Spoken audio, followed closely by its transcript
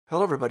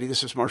Hello, everybody.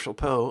 This is Marshall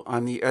Poe.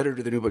 I'm the editor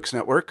of the New Books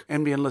Network.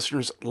 NBN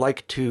listeners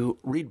like to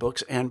read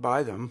books and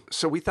buy them.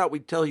 So we thought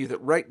we'd tell you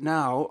that right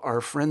now, our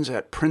friends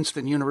at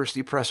Princeton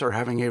University Press are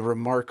having a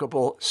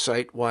remarkable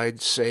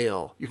site-wide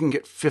sale. You can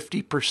get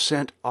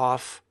 50%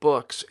 off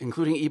books,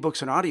 including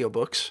ebooks and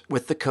audiobooks,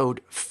 with the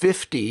code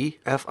 50,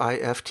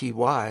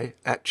 F-I-F-T-Y,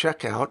 at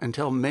checkout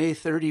until May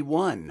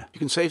 31. You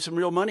can save some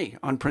real money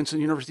on Princeton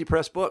University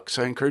Press books.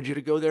 I encourage you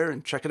to go there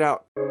and check it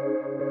out.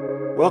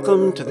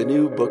 Welcome to the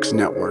New Books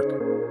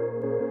Network.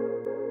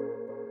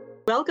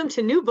 Welcome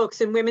to New Books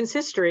in Women's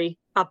History,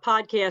 a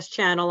podcast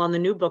channel on the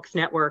New Books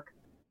Network.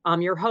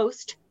 I'm your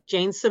host,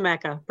 Jane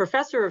Semeka,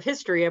 professor of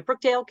history at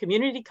Brookdale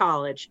Community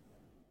College.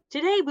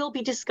 Today, we'll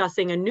be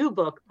discussing a new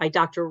book by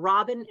Dr.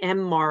 Robin M.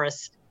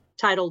 Morris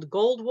titled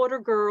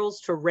Goldwater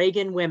Girls to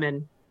Reagan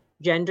Women,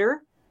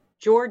 Gender,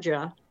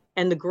 Georgia,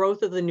 and the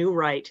Growth of the New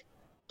Right,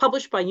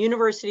 published by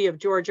University of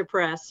Georgia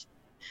Press.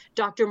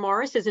 Dr.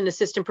 Morris is an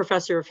assistant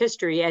professor of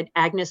history at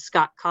Agnes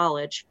Scott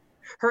College.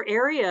 Her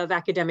area of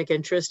academic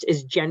interest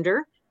is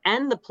gender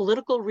and the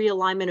political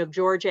realignment of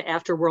Georgia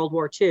after World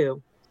War II.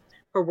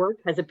 Her work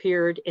has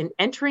appeared in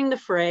Entering the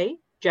Fray,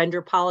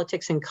 Gender,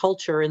 Politics, and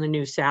Culture in the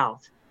New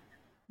South.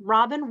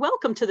 Robin,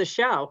 welcome to the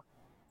show.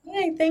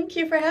 Hey, thank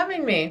you for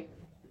having me.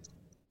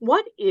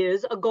 What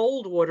is a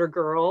Goldwater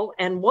girl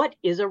and what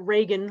is a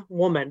Reagan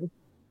woman?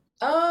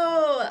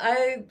 Oh,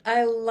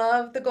 I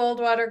love the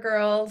Goldwater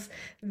girls.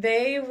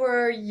 They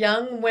were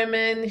young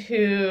women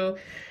who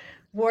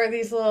wore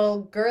these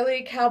little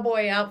girly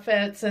cowboy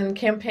outfits and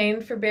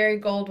campaigned for Barry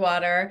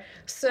Goldwater.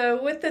 So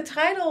with the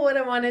title, what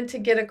I wanted to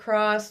get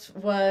across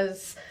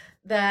was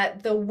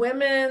that the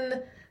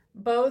women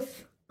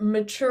both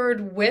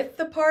matured with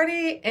the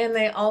party and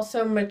they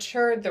also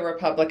matured the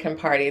Republican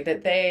Party,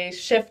 that they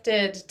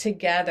shifted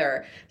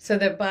together so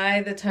that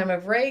by the time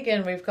of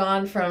Reagan, we've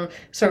gone from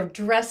sort of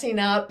dressing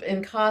up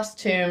in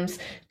costumes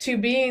to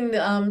being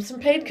some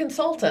paid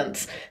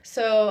consultants.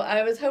 So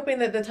I was hoping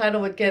that the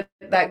title would get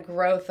that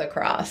growth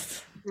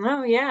across.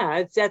 Oh,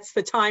 yeah. That's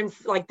the time,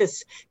 like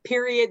this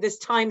period, this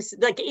time,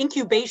 like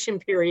incubation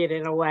period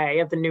in a way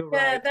of the new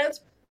right. Yeah,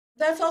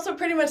 that's also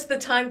pretty much the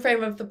time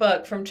frame of the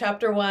book, from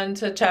chapter 1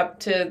 to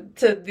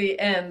the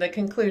end, the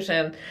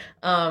conclusion.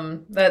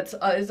 That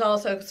is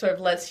also sort of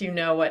lets you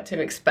know what to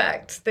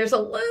expect. There's a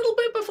little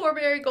bit before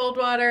Barry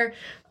Goldwater,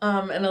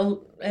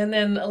 and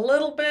then a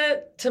little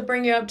bit to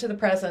bring you up to the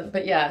present.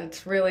 But yeah,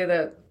 it's really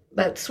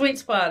that sweet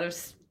spot of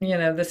the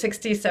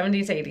 60s,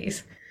 70s,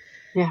 80s.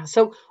 Yeah.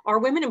 So are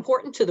women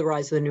important to the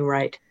rise of the new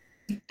right?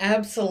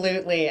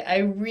 Absolutely. I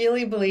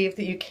really believe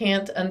that you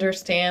can't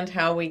understand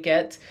how we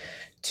get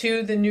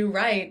to the new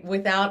right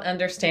without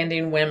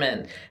understanding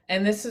women.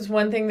 And this is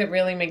one thing that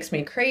really makes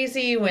me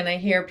crazy when I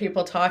hear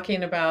people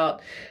talking about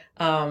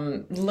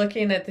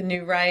looking at the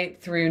new right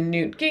through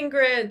Newt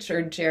Gingrich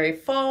or Jerry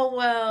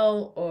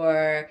Falwell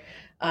or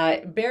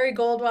Barry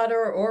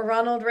Goldwater or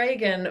Ronald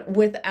Reagan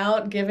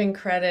without giving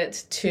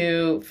credit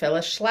to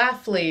Phyllis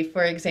Schlafly,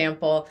 for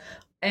example,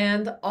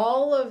 and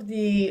all of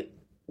the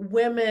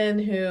women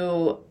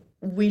who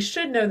we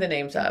should know the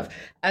names of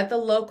at the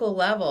local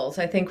levels.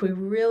 I think we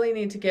really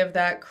need to give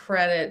that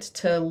credit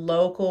to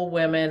local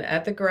women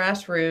at the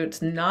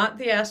grassroots, not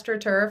the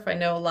AstroTurf. I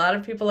know a lot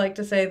of people like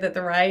to say that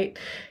the right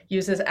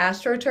uses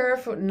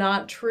AstroTurf,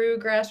 not true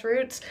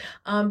grassroots.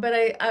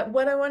 But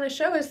what I want to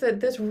show is that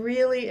this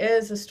really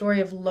is a story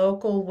of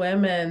local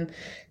women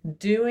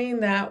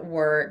doing that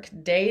work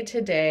day to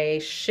day,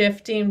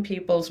 shifting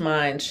people's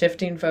minds,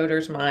 shifting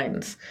voters'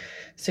 minds.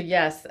 So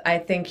yes, I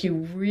think you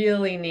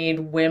really need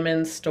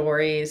women's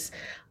stories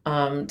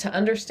to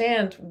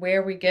understand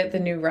where we get the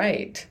new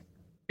right.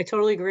 I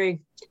totally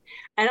agree.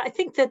 And I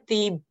think that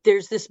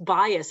there's this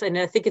bias, and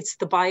I think it's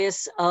the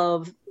bias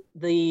of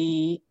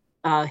the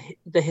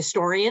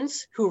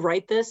historians who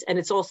write this, and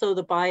it's also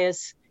the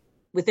bias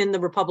within the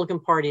Republican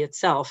Party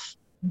itself.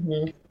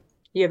 Mm-hmm. Do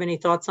you have any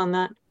thoughts on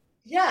that?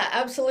 Yeah,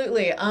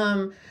 absolutely.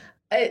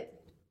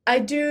 I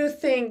do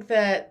think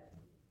that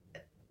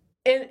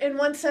in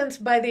one sense,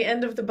 by the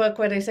end of the book,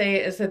 what I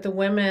say is that the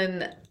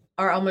women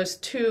are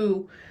almost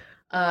too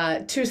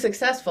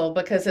successful,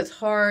 because it's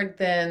hard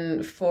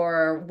then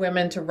for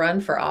women to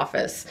run for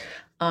office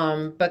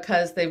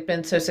because they've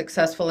been so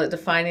successful at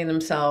defining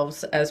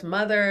themselves as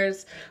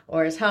mothers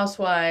or as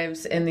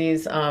housewives in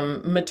these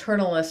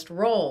maternalist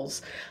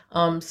roles.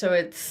 So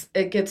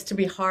it gets to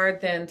be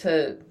hard then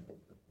to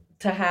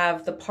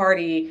have the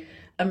party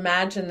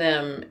imagine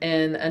them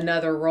in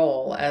another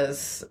role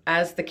as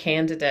the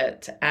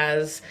candidate,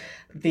 as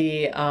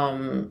the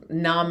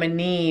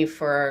nominee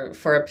for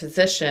a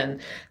position.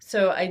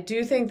 So I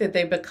do think that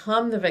they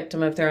become the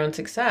victim of their own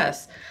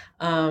success.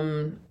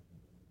 And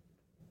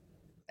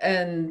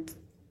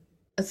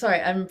sorry,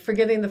 I'm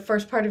forgetting the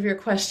first part of your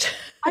question.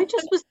 I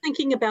just was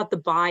thinking about the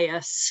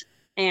bias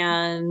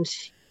and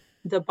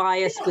the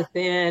bias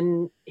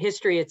within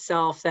history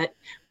itself, that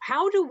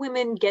how do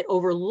women get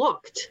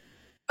overlooked?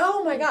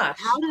 Oh my gosh.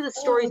 How do the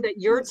stories that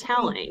you're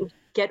telling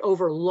get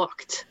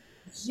overlooked?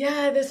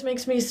 Yeah, this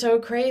makes me so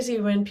crazy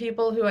when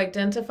people who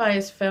identify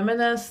as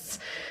feminists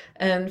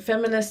and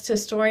feminist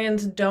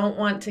historians don't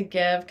want to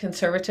give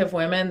conservative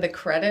women the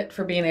credit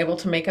for being able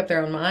to make up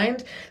their own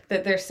mind,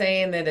 that they're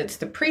saying that it's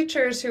the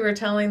preachers who are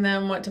telling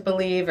them what to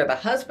believe or the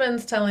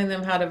husbands telling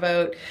them how to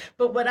vote.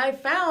 But what I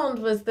found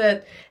was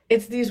that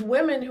it's these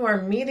women who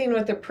are meeting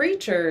with the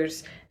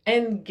preachers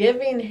and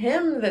giving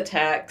him the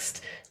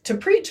text to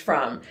preach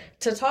from,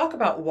 to talk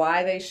about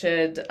why they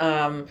should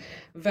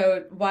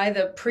vote, why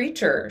the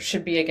preacher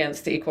should be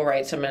against the Equal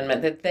Rights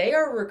Amendment, that they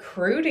are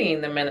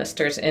recruiting the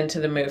ministers into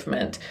the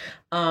movement.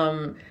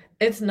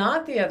 It's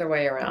not the other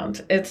way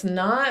around. It's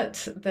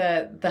not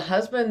that the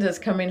husband is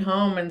coming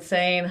home and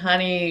saying,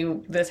 honey,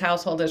 this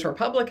household is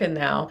Republican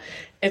now.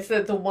 It's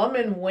that the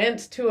woman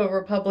went to a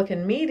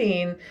Republican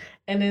meeting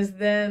and is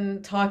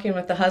then talking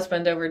with the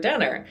husband over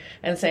dinner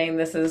and saying,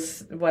 this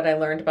is what I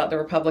learned about the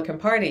Republican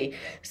Party.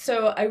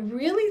 So I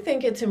really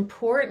think it's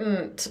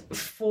important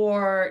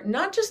for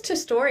not just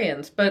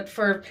historians, but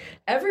for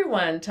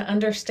everyone to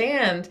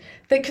understand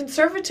that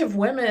conservative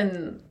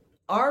women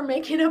are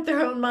making up their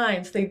own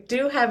minds. They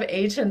do have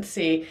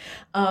agency,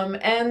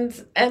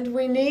 and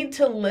we need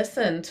to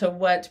listen to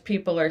what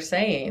people are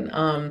saying.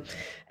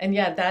 And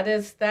yeah, that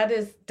is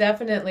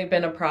definitely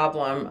been a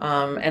problem,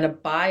 and a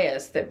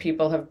bias that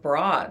people have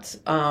brought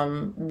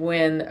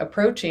when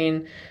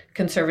approaching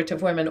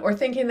conservative women, or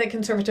thinking that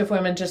conservative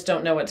women just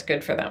don't know what's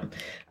good for them.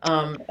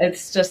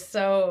 It's just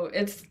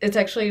it's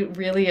actually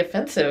really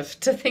offensive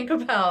to think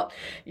about,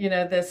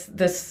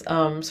 this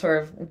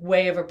sort of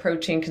way of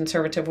approaching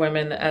conservative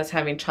women as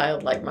having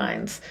childlike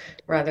minds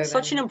rather than.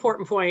 Such an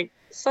important point.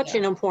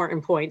 An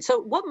important point. So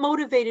what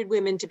motivated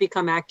women to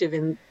become active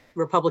in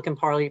Republican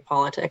Party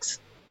politics?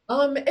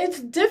 It's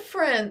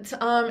different,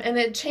 and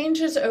it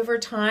changes over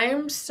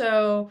time.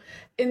 So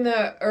in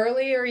the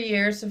earlier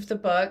years of the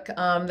book, the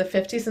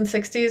 50s and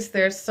 60s,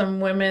 there's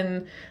some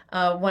women,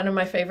 one of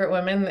my favorite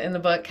women in the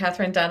book,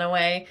 Catherine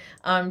Dunaway,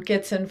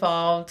 gets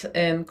involved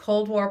in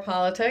Cold War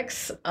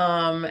politics,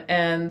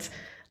 and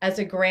as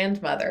a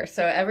grandmother.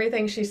 So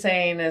everything she's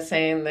saying is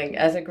saying, like,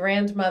 as a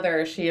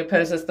grandmother, she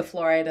opposes the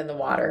fluoride in the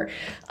water.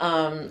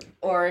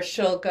 Or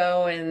she'll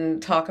go and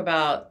talk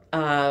about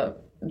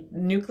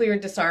nuclear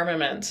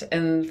disarmament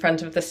in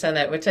front of the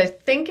Senate, which I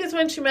think is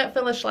when she met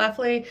Phyllis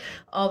Schlafly,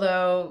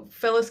 although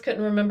Phyllis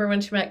couldn't remember when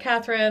she met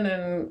Catherine,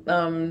 and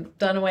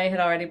Dunaway had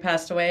already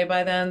passed away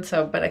by then.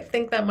 But I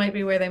think that might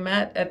be where they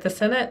met, at the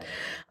Senate.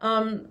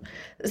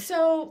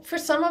 So for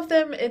some of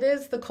them, it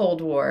is the Cold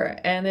War,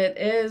 and it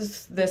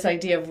is this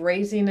idea of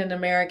raising an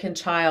American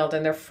child,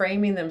 and they're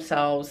framing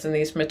themselves in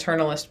these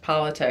maternalist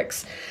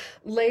politics.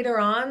 Later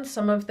on,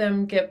 some of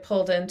them get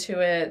pulled into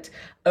it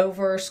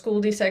over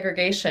school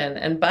desegregation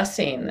and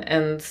busing,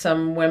 and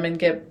some women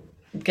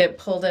get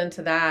pulled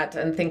into that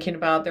and thinking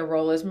about their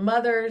role as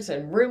mothers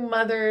and room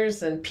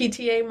mothers and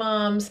PTA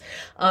moms.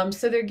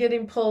 So they're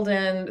getting pulled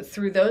in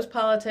through those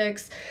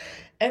politics.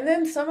 And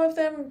then some of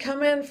them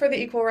come in for the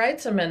Equal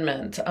Rights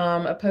Amendment,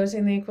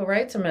 opposing the Equal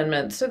Rights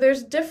Amendment. So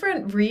there's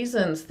different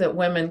reasons that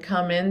women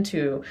come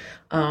into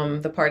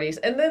the parties.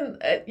 And then,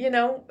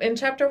 in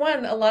Chapter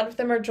 1, a lot of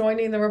them are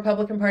joining the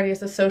Republican Party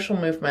as a social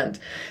movement.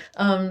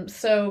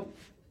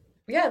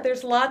 Yeah,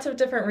 there's lots of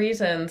different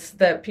reasons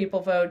that people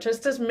vote,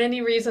 just as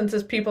many reasons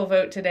as people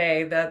vote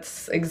today.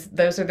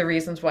 Those are the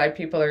reasons why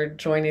people are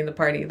joining the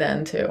party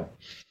then, too.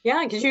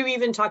 Yeah, because you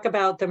even talk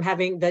about them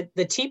having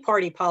the Tea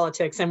Party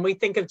politics, and we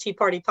think of Tea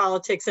Party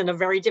politics in a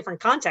very different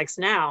context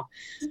now.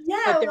 Yeah,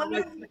 but there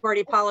was Tea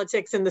Party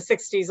politics in the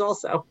 60s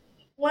also.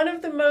 One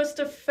of the most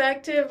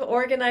effective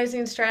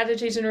organizing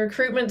strategies and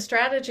recruitment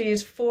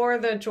strategies for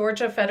the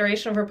Georgia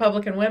Federation of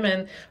Republican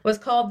Women was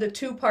called the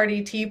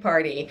two-party Tea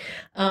Party,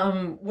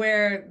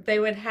 where they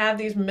would have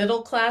these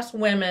middle-class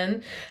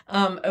women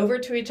over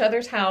to each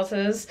other's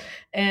houses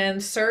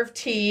and serve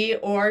tea,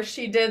 or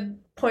she did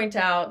point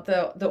out,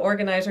 the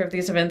organizer of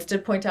these events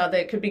did point out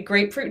that it could be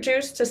grapefruit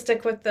juice to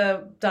stick with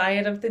the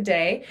diet of the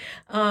day,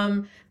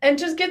 and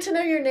just get to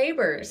know your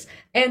neighbors.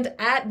 And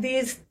at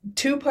these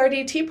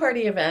two-party Tea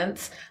Party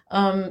events,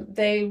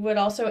 they would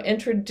also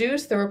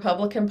introduce the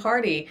Republican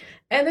Party.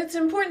 And it's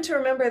important to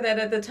remember that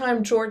at the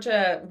time,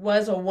 Georgia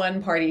was a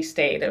one-party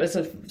state. It was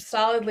a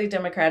solidly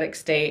Democratic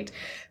state.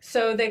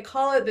 So they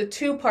call it the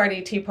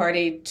two-party Tea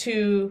Party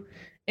to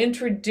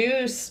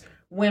introduce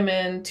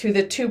women to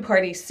the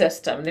two-party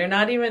system. They're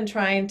not even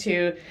trying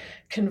to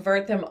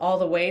convert them all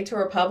the way to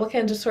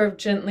Republican, just sort of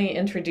gently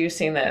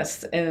introducing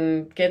this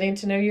and getting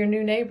to know your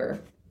new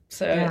neighbor.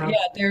 So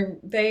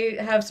they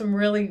have some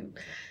really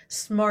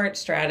smart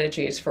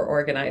strategies for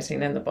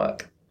organizing in the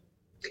book.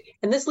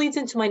 And this leads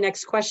into my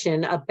next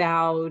question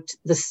about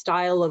the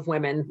style of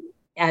women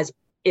as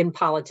in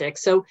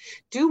politics. So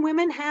do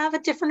women have a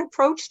different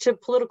approach to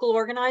political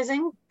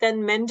organizing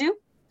than men do?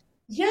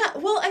 Yeah,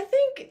 well, I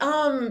think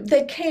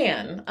they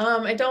can.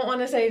 I don't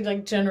want to say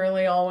like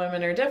generally all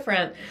women are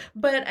different,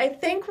 but I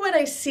think what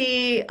I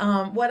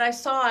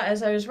saw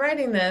as I was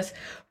writing this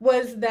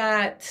was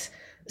that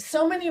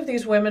so many of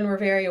these women were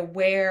very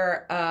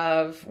aware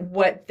of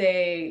where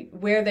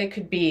they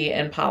could be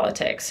in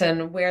politics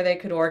and where they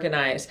could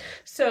organize.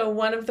 So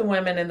one of the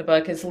women in the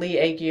book is Lee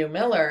Ague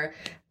Miller,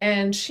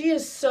 and she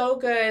is so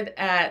good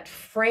at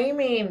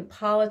framing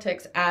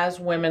politics as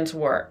women's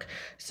work.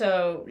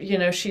 So,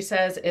 she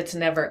says it's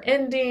never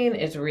ending,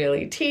 it's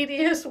really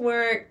tedious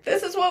work.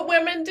 This is what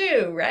women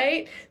do,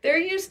 right? They're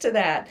used to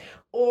that.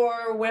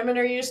 Or women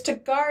are used to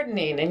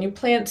gardening, and you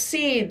plant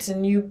seeds,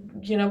 and you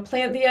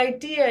plant the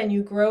idea, and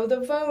you grow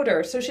the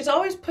voter. So she's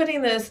always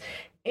putting this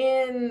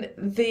in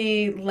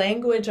the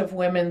language of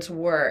women's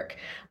work.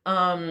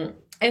 And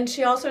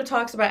she also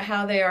talks about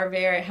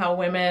how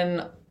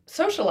women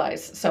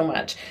socialize so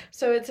much.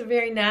 So it's a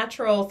very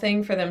natural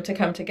thing for them to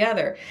come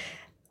together.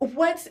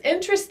 What's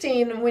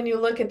interesting when you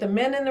look at the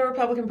men in the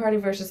Republican Party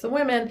versus the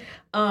women,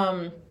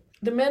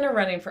 the men are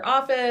running for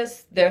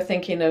office. They're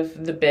thinking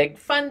of the big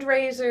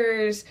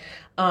fundraisers.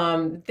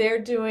 They're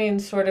doing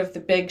sort of the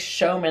big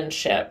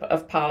showmanship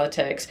of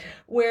politics,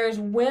 whereas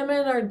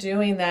women are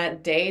doing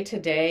that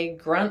day-to-day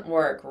grunt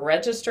work,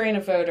 registering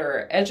a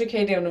voter,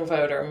 educating a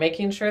voter,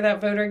 making sure that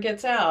voter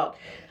gets out,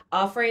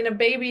 offering a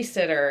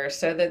babysitter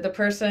so that the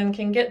person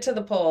can get to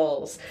the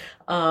polls,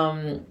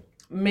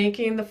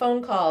 making the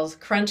phone calls,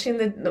 crunching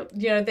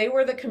they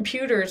were the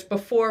computers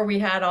before we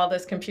had all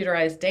this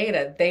computerized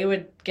data. They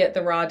would get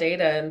the raw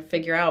data and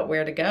figure out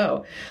where to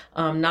go,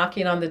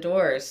 knocking on the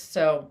doors.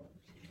 So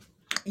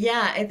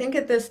yeah, I think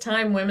at this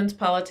time, women's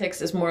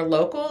politics is more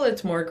local,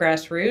 it's more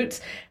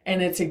grassroots,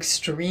 and it's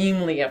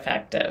extremely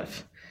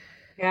effective.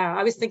 Yeah,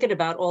 I was thinking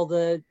about all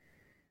the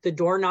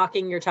door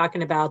knocking you're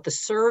talking about, the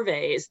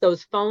surveys,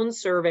 those phone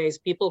surveys,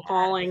 people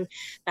calling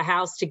the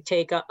house to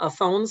take a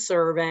phone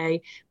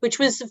survey, which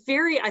was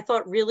I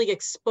thought really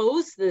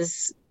exposed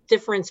this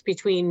difference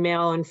between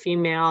male and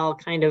female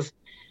kind of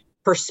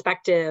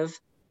perspective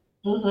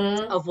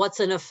of what's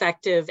an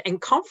effective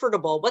and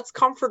what's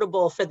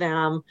comfortable for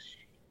them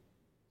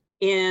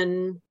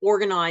in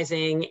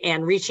organizing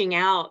and reaching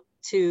out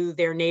to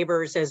their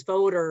neighbors as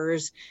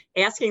voters,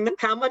 asking them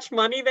how much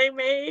money they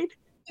made.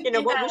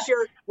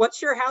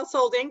 What's your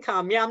household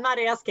income? Yeah, I'm not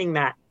asking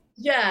that.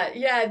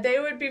 Yeah, they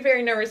would be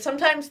very nervous.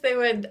 Sometimes they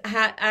would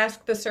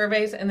ask the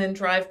surveys and then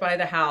drive by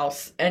the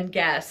house and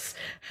guess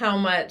how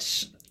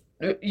much,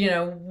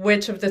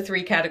 which of the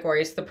three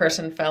categories the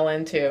person fell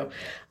into,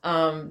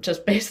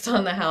 just based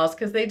on the house,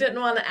 because they didn't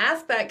want to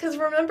ask that. Because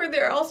remember,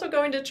 they're also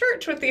going to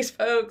church with these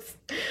folks,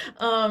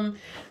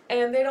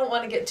 and they don't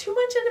want to get too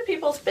much into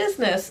people's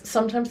business.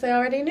 Sometimes they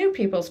already knew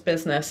people's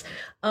business.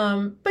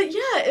 But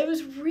yeah, it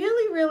was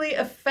really, really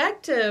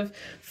effective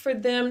for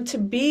them to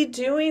be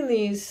doing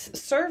these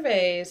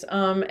surveys.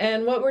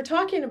 And what we're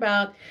talking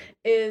about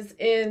is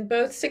in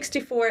both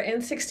 64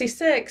 and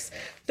 66,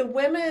 the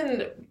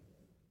women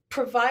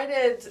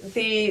provided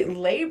the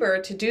labor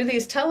to do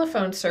these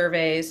telephone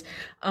surveys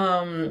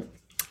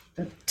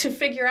to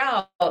figure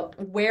out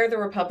where the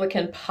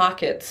Republican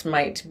pockets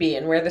might be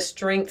and where the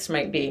strengths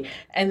might be,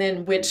 and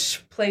then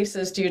which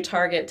places do you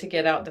target to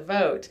get out the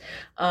vote.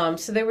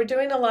 So they were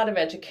doing a lot of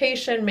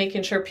education,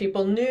 making sure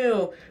people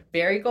knew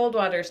Barry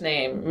Goldwater's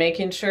name,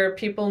 making sure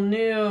people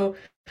knew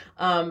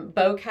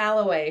Bo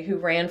Calloway, who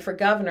ran for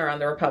governor on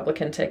the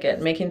Republican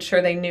ticket, making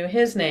sure they knew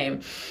his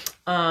name.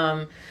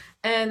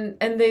 And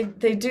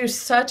they do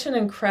such an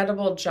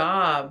incredible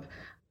job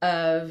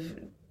of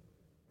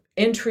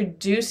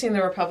introducing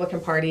the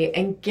Republican Party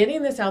and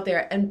getting this out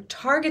there and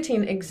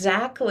targeting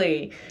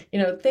exactly,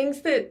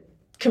 things that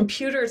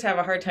computers have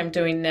a hard time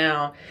doing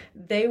now.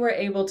 They were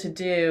able to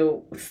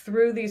do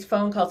through these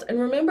phone calls. And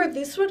remember,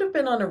 this would have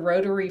been on a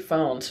rotary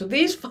phone. So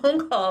these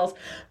phone calls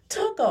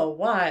took a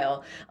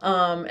while,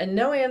 and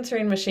no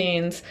answering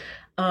machines.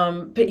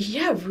 But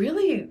yeah,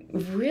 really,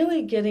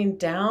 really getting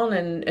down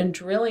and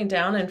drilling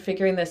down and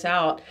figuring this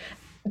out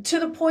to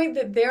the point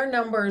that their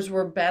numbers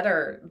were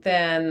better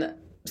than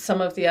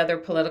some of the other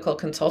political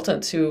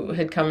consultants who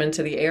had come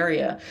into the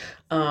area.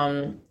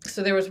 So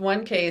there was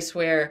one case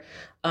where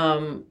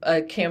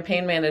a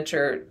campaign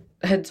manager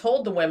had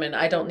told the women,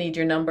 I don't need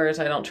your numbers,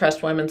 I don't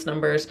trust women's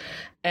numbers.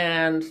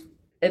 And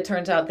it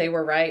turns out they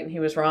were right and he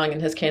was wrong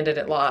and his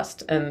candidate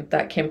lost. And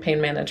that campaign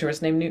manager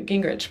was named Newt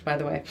Gingrich, by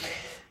the way.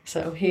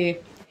 So he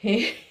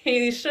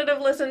should have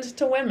listened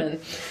to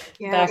women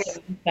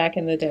back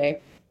in the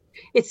day.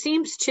 It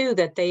seems too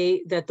that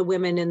the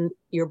women in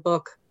your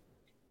book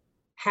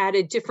had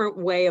a different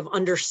way of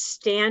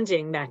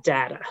understanding that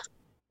data,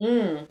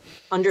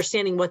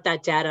 understanding what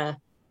that data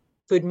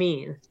could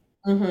mean.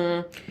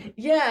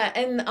 Yeah,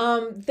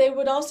 and they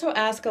would also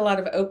ask a lot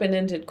of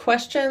open-ended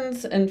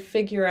questions and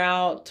figure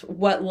out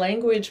what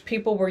language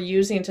people were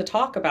using to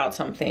talk about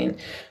something.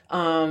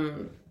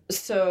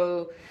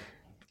 So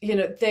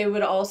they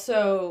would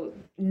also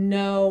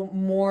know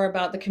more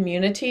about the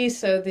community.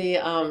 So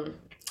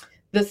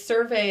the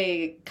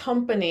survey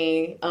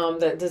company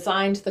that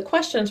designed the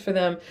questions for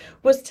them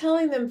was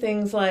telling them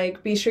things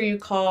like, be sure you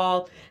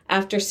call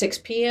after 6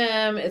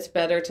 p.m., it's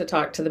better to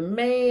talk to the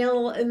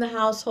male in the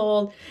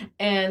household.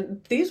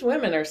 And these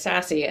women are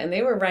sassy, and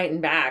they were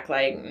writing back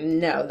like,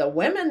 no, the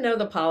women know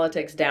the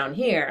politics down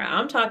here.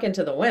 I'm talking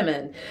to the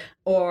women.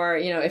 Or,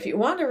 if you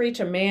want to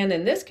reach a man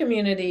in this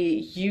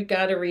community, you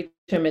got to reach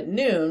him at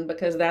noon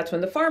because that's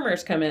when the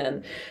farmers come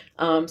in.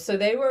 So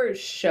they were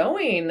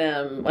showing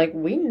them, like,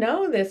 we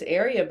know this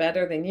area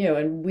better than you,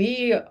 and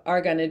we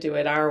are going to do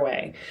it our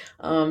way.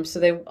 So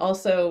they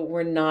also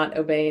were not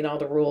obeying all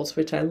the rules,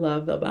 which I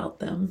love about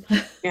them.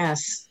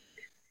 Yes.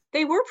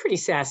 They were pretty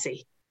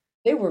sassy.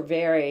 They were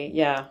very,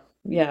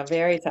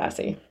 very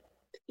sassy.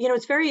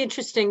 It's very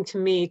interesting to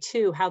me,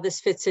 too, how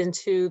this fits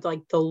into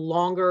like the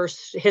longer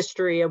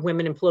history of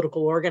women in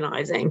political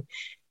organizing.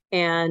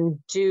 And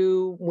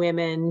do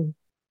women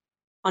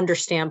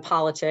understand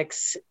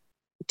politics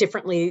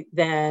differently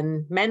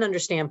than men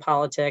understand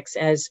politics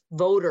as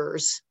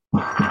voters?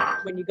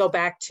 When you go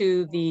back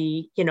to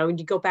even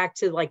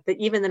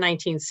the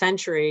 19th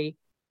century,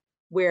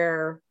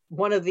 where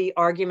one of the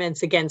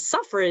arguments against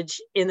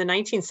suffrage in the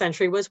 19th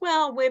century was,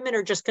 well, women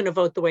are just going to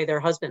vote the way their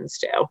husbands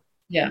do.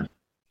 Yeah.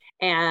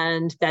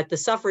 And that the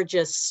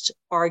suffragists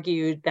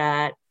argued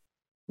that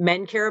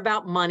men care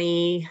about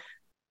money,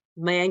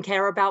 men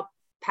care about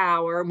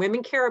power,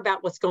 women care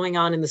about what's going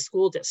on in the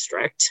school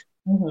district.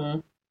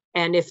 Mm-hmm.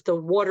 And if the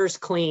water's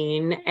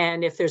clean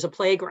and if there's a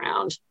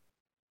playground.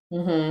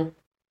 Mm-hmm.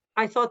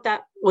 I thought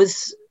that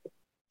was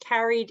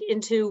carried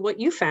into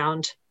what you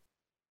found.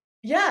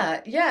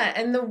 Yeah.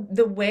 And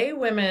the way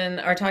women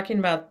are talking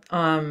about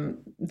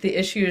the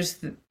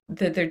issues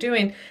that they're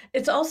doing,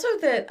 it's also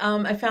that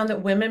I found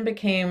that women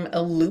became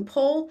a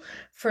loophole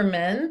for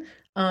men.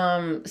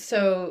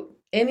 So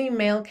any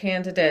male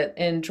candidate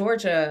in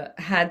Georgia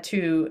had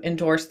to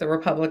endorse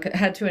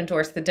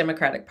the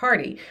Democratic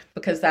Party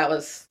because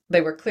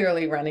they were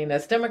clearly running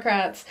as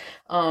Democrats.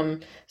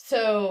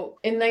 So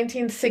in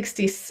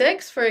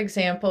 1966, for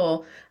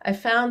example, I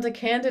found a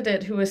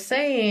candidate who was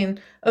saying,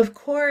 of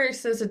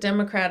course, as a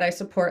Democrat, I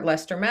support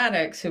Lester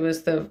Maddox, who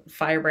was the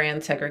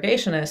firebrand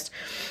segregationist.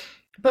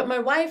 But my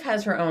wife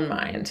has her own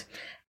mind,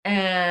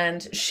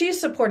 and she's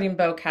supporting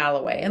Bo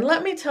Calloway. And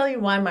let me tell you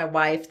why my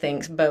wife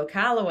thinks Bo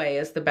Calloway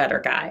is the better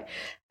guy.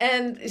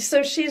 And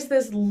so she's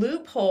this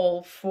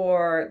loophole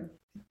for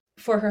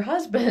her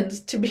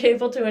husband to be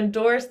able to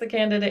endorse the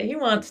candidate he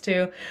wants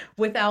to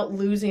without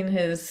losing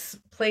his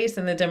place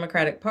in the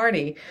Democratic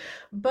Party.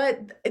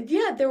 But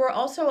yeah, there were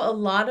also a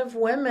lot of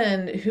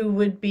women who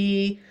would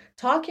be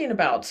talking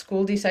about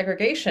school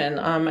desegregation.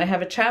 I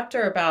have a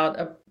chapter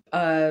about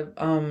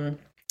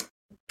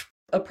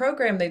a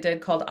program they did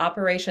called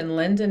Operation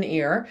Lend an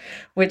Ear,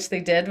 which they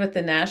did with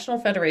the National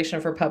Federation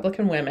of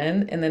Republican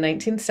Women in the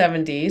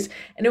 1970s,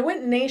 and it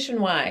went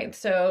nationwide.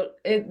 So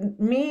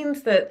it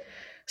means that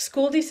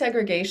school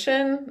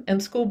desegregation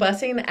and school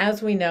busing,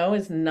 as we know,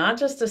 is not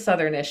just a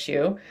Southern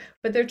issue,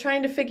 but they're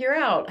trying to figure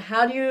out,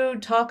 how do you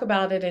talk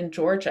about it in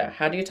Georgia?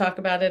 How do you talk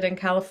about it in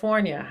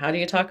California? How do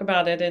you talk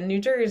about it in New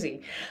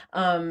Jersey?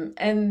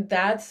 And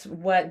that's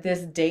what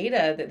this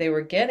data that they were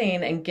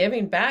getting and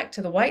giving back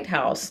to the White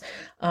House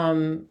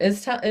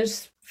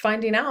is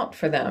finding out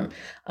for them.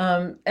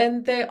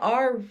 And they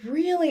are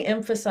really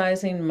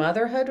emphasizing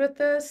motherhood with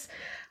this.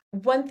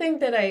 One thing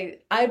that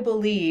I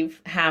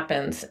believe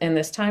happens in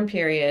this time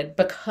period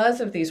because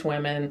of these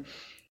women,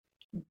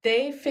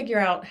 they figure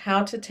out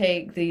how to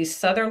take these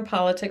Southern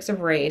politics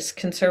of race,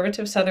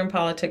 conservative Southern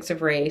politics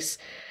of race,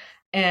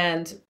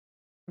 and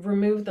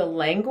remove the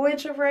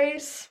language of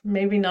race,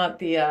 maybe not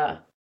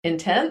the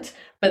intent,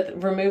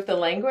 but remove the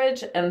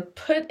language and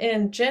put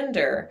in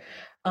gender.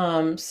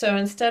 So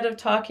instead of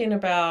talking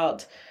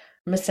about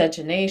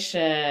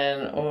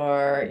miscegenation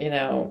or,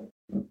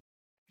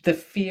 the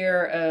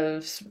fear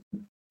of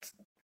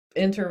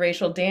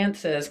interracial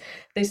dances,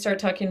 they start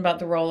talking about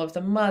the role of the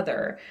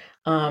mother.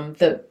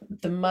 The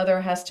mother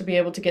has to be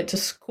able to get to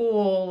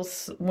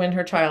schools when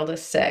her child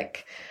is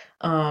sick.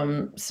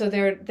 So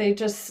they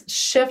just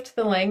shift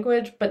the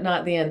language, but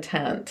not the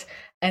intent.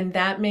 And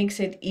that makes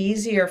it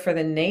easier for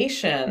the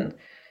nation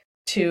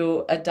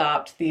to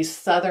adopt these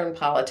Southern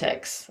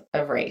politics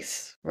of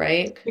race,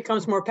 right? It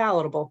becomes more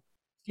palatable.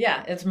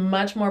 Yeah, it's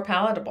much more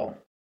palatable.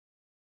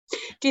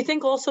 Do you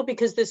think also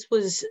because this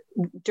was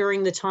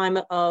during the time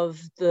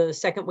of the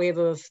second wave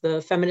of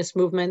the feminist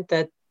movement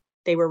that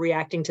they were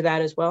reacting to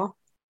that as well?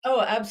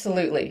 Oh,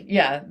 absolutely.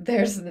 Yeah,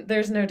 there's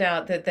no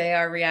doubt that they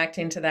are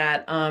reacting to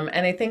that.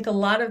 And I think a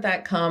lot of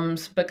that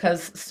comes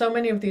because so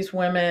many of these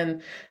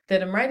women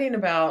that I'm writing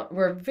about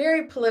were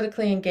very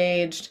politically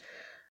engaged,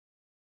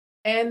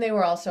 and they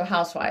were also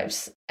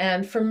housewives.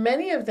 And for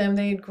many of them,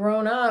 they'd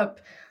grown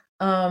up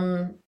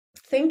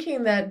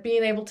thinking that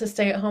being able to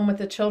stay at home with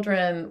the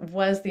children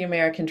was the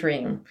American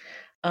dream.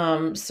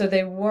 So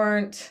they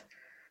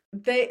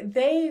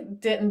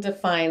didn't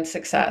define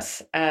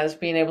success as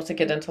being able to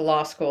get into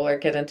law school or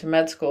get into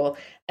med school.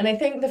 And I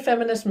think the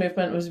feminist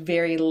movement was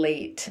very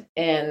late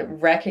in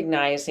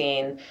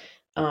recognizing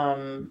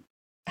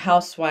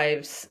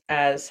housewives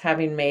as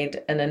having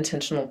made an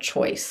intentional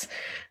choice.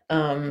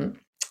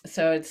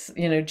 So it's,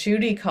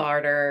 Judy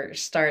Carter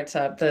starts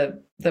up,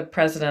 the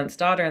president's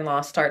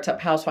daughter-in-law starts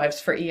up Housewives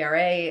for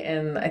ERA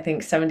in, I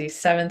think,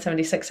 77,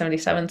 76,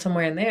 77,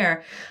 somewhere in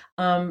there.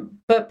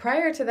 But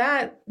prior to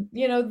that,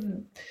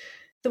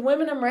 the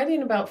women I'm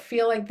writing about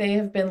feel like they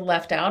have been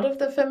left out of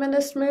the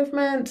feminist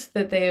movement,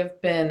 that they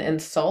have been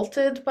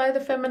insulted by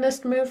the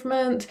feminist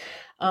movement.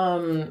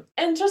 And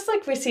just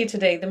like we see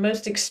today, the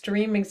most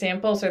extreme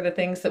examples are the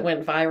things that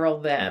went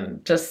viral then.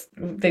 Just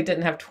they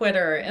didn't have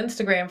Twitter or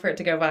Instagram for it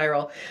to go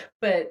viral.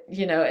 But,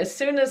 as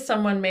soon as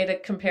someone made a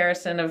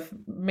comparison of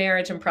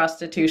marriage and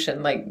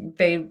prostitution, like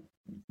they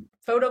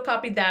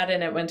photocopied that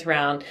and it went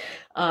around.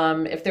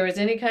 If there was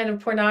any kind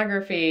of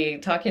pornography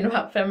talking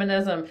about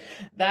feminism,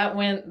 that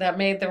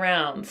made the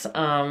rounds.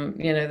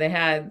 They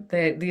had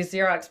these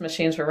Xerox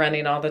machines were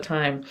running all the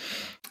time.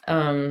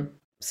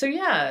 So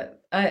yeah,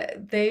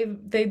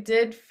 they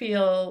did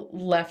feel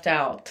left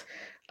out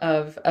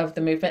of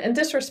the movement and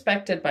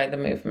disrespected by the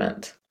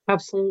movement.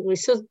 Absolutely.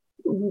 So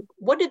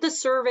what did the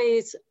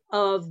surveys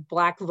of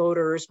Black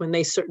voters, when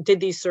they did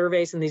these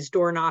surveys and these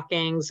door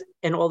knockings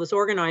and all this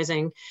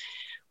organizing,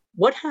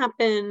 what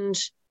happened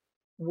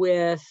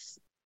with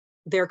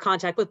their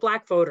contact with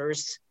Black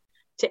voters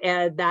to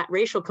add that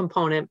racial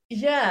component?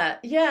 Yeah.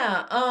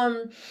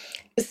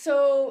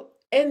 So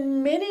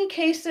in many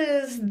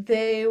cases,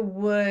 the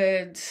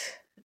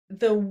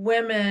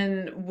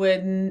women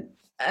would,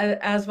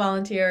 as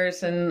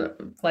volunteers,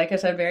 and like I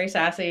said, very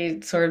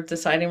sassy, sort of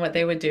deciding what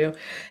they would do,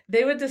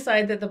 they would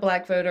decide that the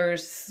Black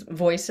voters'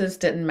 voices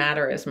didn't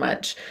matter as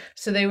much.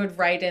 So they would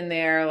write in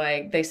there,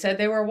 like, they said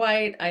they were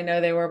white, I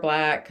know they were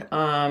Black,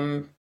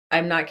 I'm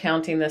not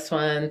counting this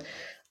one.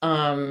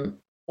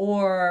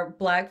 Or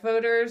Black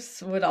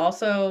voters would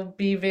also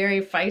be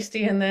very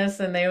feisty in this,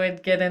 and they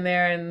would get in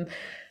there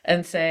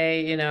and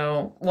say,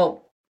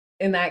 well,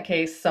 in that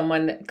case,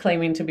 someone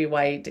claiming to be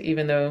white,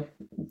 even though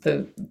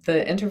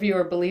the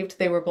interviewer believed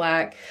they were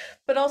Black,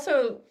 but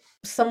also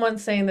someone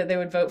saying that they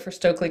would vote for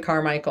Stokely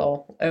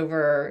Carmichael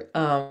over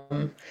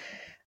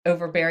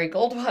Barry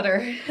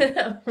Goldwater.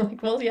 I'm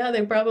like, well, yeah,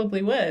 they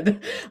probably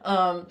would.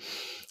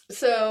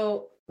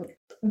 So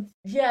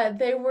yeah,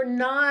 they were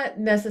not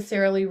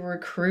necessarily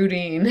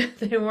recruiting.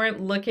 They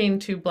weren't looking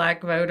to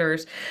Black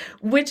voters,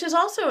 which is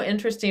also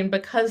interesting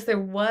because there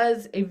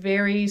was a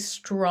very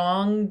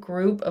strong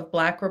group of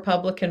Black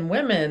Republican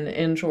women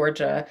in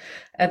Georgia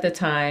at the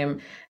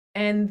time.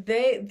 And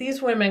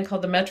these women,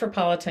 called the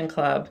Metropolitan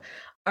Club,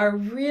 are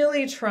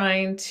really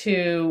trying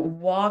to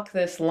walk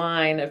this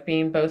line of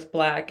being both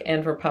Black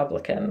and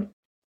Republican.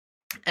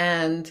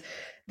 And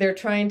they're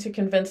trying to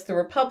convince the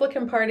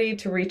Republican Party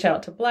to reach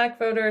out to Black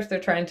voters. They're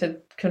trying to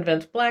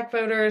convince Black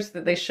voters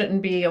that they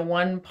shouldn't be a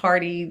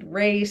one-party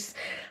race.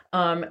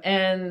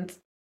 And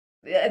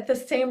at the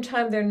same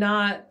time, they're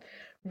not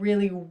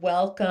really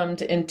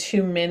welcomed in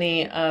too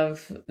many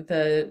of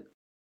the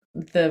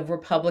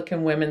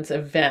Republican women's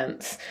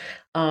events.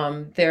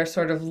 They're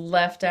sort of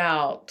left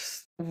out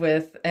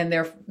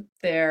and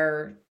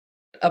they're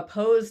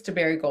opposed to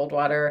Barry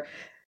Goldwater.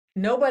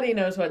 Nobody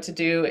knows what to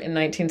do in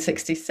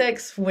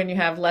 1966 when you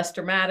have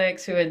Lester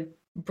Maddox, who had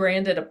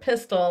branded a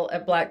pistol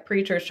at Black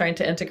preachers trying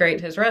to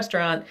integrate his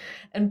restaurant,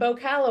 and Bo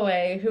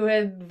Calloway, who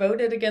had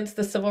voted against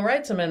the Civil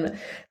Rights Amendment,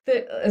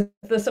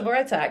 the Civil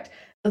Rights Act.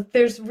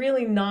 There's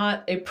really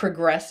not a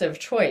progressive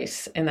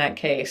choice in that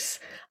case.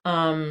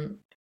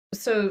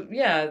 So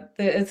yeah,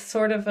 it's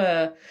sort of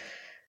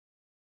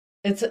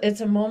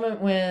it's a moment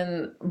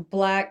when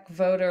Black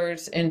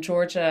voters in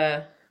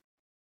Georgia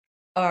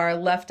are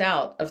left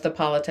out of the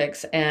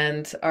politics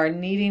and are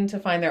needing to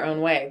find their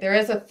own way. There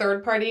is a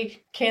third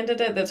party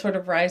candidate that sort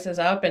of rises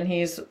up, and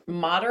he's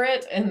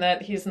moderate in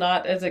that he's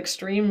not as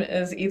extreme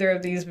as either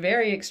of these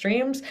very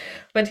extremes,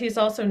 but he's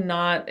also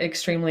not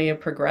extremely a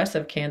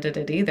progressive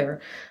candidate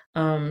either.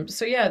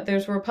 So yeah,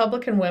 there's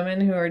Republican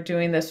women who are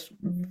doing this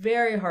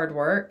very hard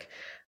work,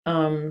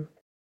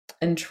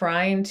 and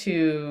trying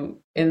to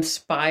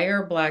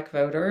inspire Black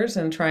voters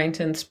and trying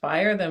to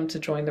inspire them to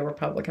join the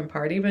Republican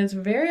Party, but it's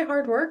very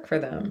hard work for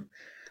them.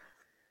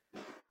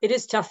 It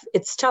is tough.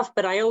 It's tough,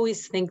 but I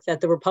always think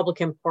that the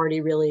Republican Party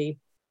really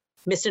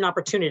missed an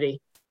opportunity.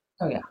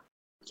 Oh yeah.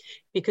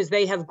 Because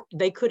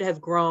they could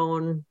have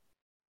grown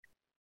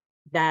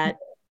that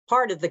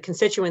part of the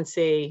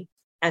constituency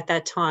at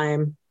that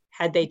time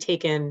had they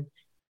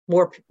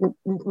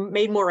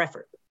made more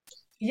effort.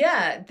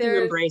 Yeah,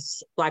 to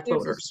embrace Black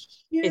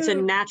voters. It's a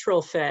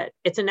natural fit.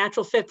 It's a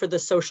natural fit for the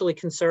socially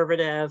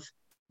conservative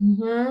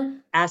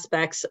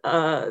aspects.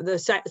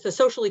 The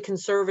socially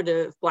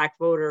conservative Black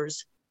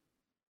voters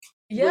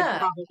would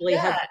probably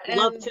have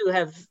loved to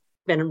have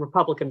been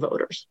Republican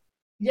voters.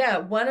 Yeah,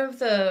 one of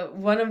the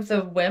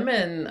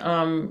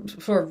women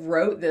sort of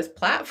wrote this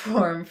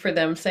platform for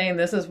them, saying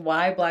this is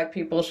why Black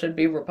people should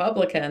be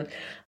Republican.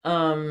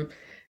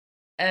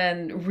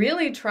 And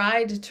really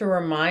tried to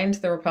remind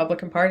the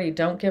Republican Party,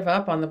 don't give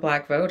up on the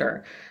Black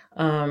voter.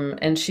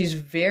 And she's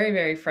very,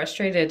 very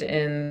frustrated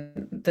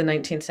in the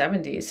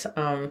 1970s.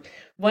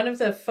 One of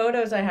the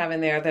photos I have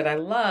in there that I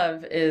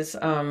love is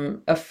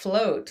a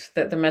float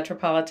that the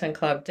Metropolitan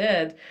Club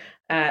did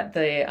at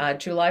the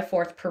July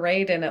 4th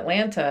parade in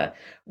Atlanta,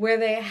 where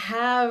they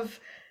have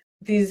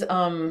these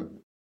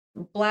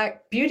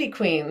Black beauty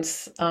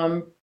queens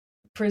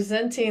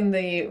presenting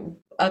the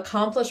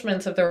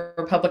accomplishments of the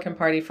Republican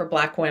Party for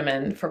Black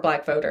women, for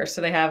Black voters.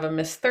 So they have a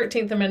Miss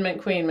 13th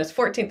Amendment Queen, Miss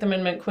 14th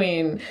Amendment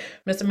Queen,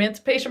 Miss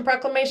Emancipation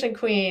Proclamation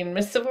Queen,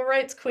 Miss Civil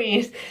Rights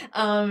Queen,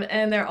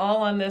 and they're all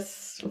on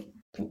this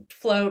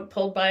float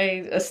pulled by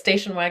a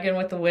station wagon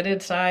with the wooden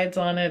sides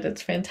on it.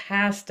 It's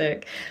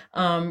fantastic.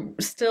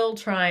 Still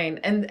trying.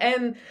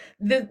 And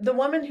the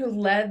woman who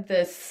led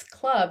this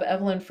club,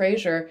 Evelyn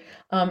Frazier,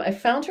 I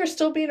found her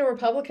still being a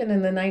Republican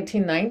in the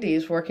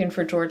 1990s, working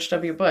for George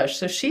W. Bush.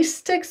 So she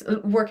sticks,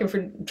 working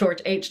for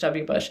George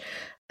H.W. Bush.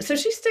 So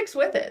she sticks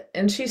with it,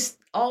 and she's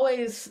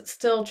always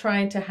still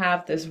trying to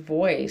have this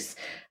voice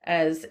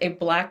as a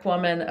Black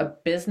woman, a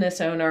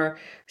business owner,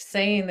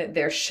 saying that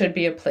there should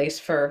be a place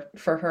for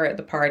her at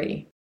the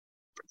party.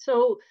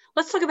 So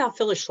let's talk about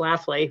Phyllis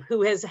Schlafly,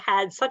 who has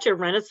had such a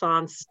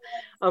renaissance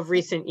of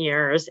recent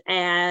years.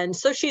 And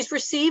so she's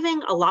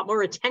receiving a lot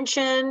more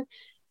attention.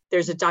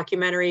 There's a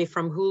documentary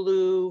from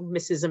Hulu,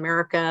 Mrs.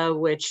 America,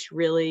 which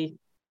really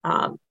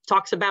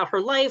talks about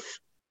her life.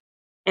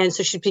 And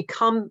so she's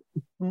become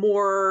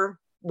more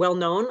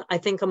well-known, I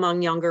think,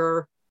 among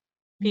younger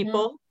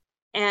people.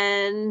 Mm-hmm.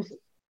 And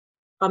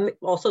I'm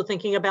also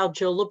thinking about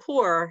Jill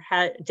Lepore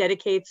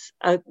dedicates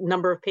a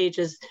number of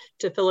pages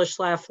to Phyllis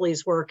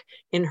Schlafly's work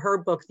in her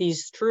book,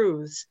 These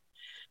Truths.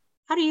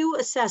 How do you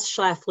assess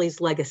Schlafly's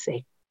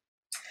legacy?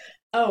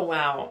 Oh,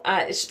 wow.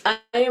 I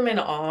am in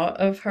awe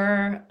of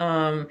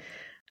her.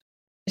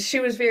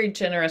 She was very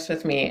generous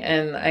with me,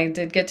 and I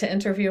did get to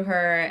interview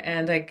her,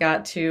 and I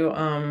got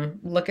to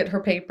look at her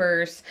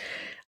papers.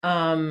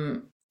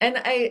 And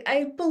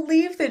I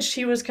believe that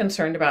she was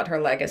concerned about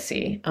her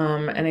legacy.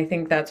 And I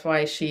think that's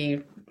why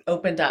she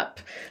opened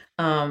up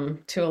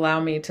to allow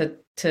me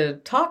to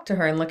talk to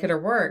her and look at her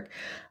work.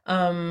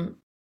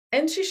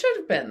 And she should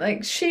have been.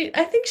 I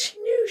think she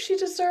knew she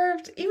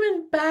deserved,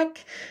 even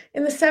back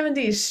in the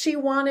 70s, she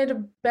wanted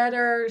a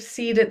better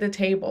seat at the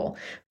table.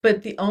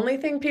 But the only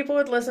thing people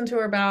would listen to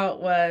her about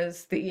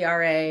was the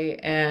ERA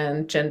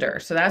and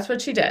gender. So that's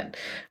what she did.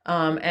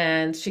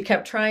 And she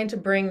kept trying to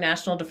bring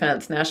national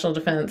defense.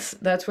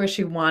 That's where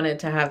she wanted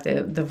to have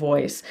the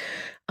voice.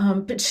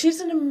 But she's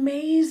an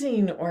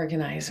amazing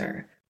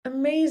organizer.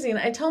 Amazing.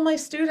 I tell my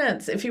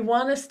students, if you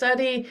want to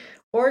study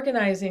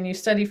organizing, you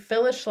study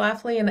Phyllis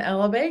Schlafly and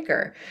Ella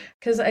Baker,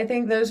 because I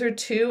think those are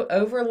two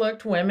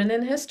overlooked women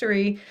in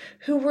history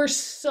who were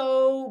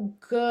so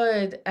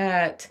good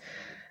at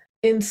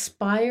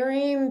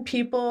inspiring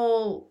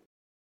people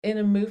in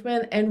a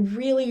movement and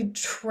really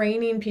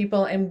training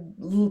people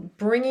and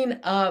bringing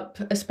up,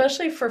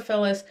 especially for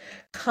Phyllis,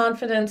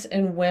 confidence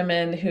in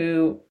women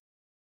who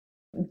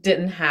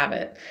didn't have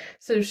it.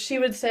 So she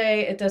would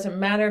say, it doesn't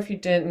matter if you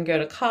didn't go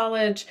to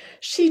college.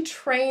 She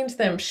trained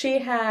them. She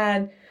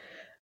had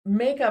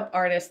makeup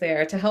artists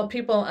there to help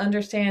people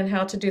understand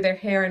how to do their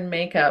hair and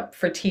makeup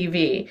for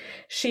TV.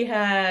 She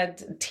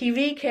had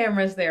TV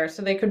cameras there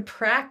so they could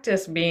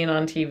practice being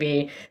on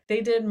TV.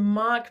 They did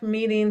mock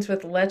meetings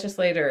with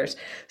legislators.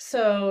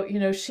 So,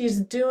 she's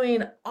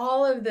doing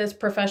all of this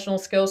professional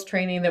skills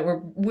training that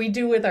we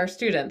do with our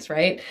students,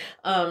 right?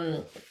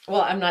 Well,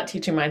 I'm not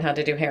teaching mine how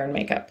to do hair and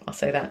makeup, I'll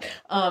say that.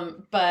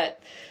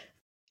 But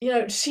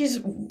she's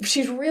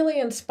really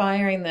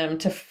inspiring them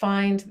to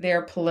find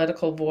their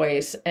political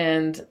voice.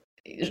 And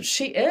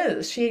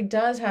she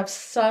does have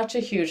such a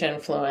huge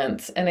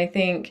influence. And I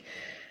think,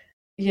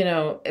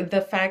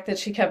 the fact that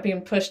she kept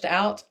being pushed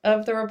out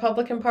of the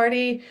Republican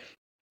Party,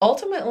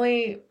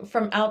 ultimately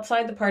from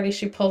outside the party,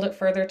 she pulled it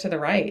further to the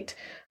right.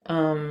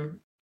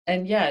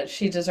 And yet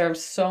she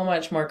deserves so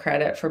much more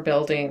credit for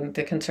building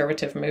the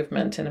conservative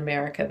movement in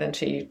America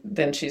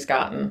than she's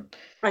gotten.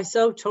 I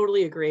so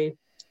totally agree.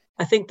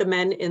 I think the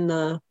men in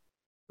the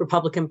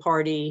Republican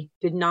Party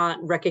did not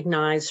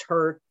recognize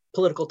her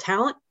political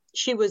talent.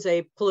 She was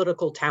a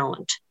political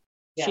talent.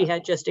 Yeah. She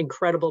had just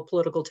incredible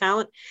political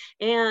talent,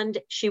 and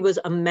she was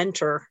a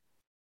mentor.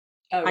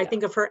 Oh, yeah. I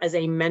think of her as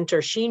a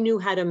mentor. She knew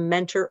how to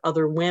mentor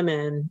other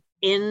women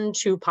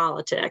into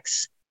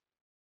politics,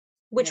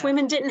 which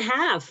women didn't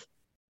have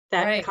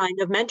that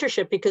kind of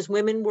mentorship, because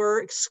women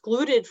were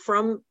excluded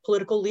from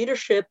political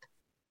leadership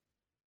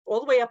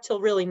all the way up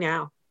till really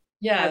now.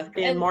 Have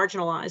been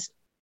marginalized.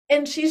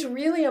 And she's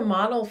really a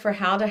model for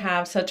how to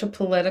have such a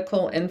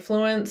political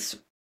influence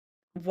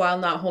while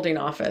not holding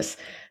office.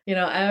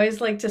 I always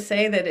like to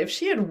say that if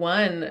she had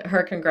won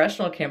her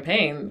congressional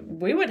campaign,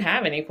 we would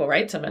have an equal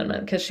rights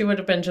amendment, because she would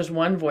have been just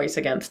one voice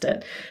against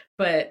it.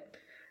 But,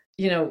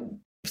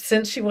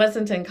 since she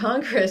wasn't in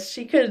Congress,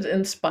 she could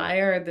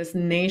inspire this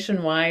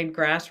nationwide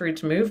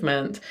grassroots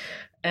movement.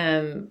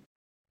 And,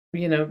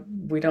 we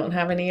don't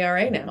have an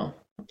ERA now.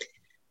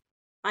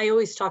 I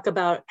always talk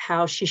about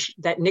how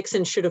that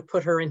Nixon should have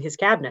put her in his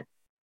cabinet.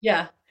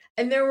 Yeah.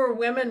 And there were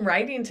women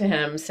writing to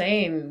him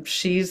saying,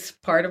 she's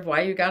part of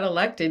why you got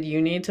elected.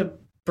 You need to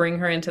bring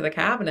her into the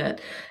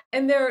cabinet.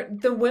 And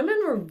the women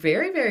were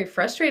very, very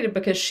frustrated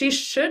because she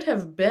should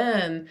have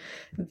been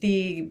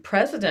the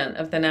president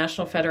of the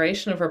National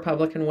Federation of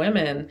Republican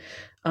Women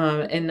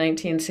in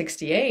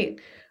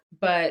 1968.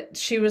 But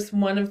she was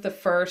one of the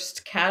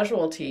first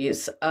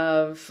casualties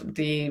of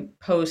the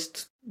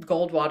post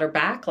Goldwater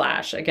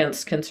backlash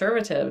against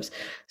conservatives.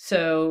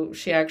 So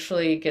she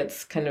actually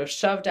gets kind of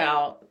shoved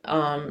out,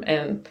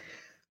 and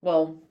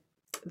well,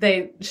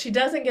 she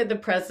doesn't get the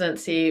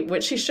presidency,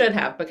 which she should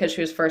have because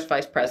she was first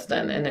vice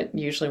president, and it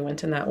usually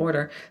went in that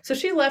order. So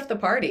she left the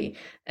party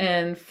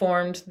and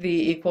formed the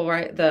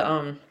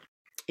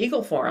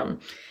Eagle Forum.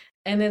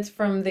 And it's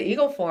from the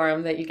Eagle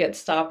Forum that you get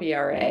Stop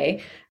ERA.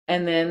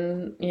 And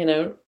then,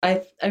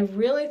 I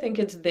really think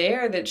it's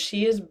there that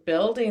she is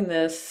building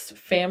this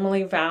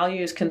family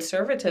values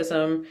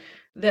conservatism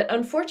that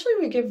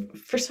unfortunately we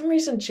give, for some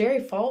reason, Jerry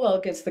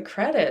Falwell gets the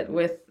credit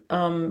with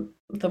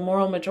the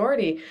moral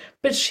majority.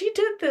 But she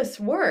did this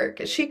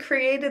work. She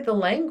created the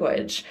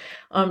language.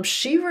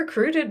 She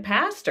recruited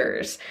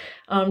pastors.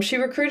 She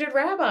recruited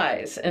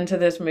rabbis into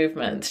this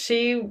movement.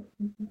 She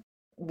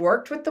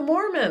worked with the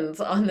Mormons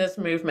on this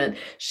movement.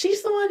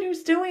 She's the one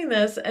who's doing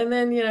this. And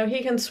then,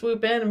 he can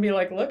swoop in and be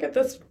like, look at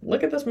this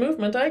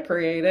movement I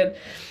created.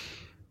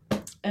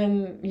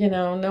 And,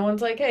 no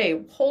one's like,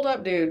 hey, hold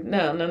up, dude.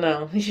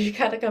 No. You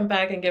got to come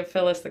back and give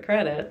Phyllis the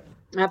credit.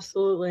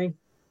 Absolutely.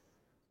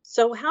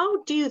 So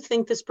how do you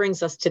think this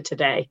brings us to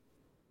today?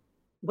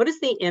 What is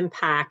the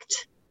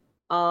impact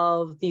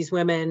of these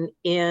women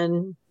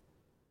in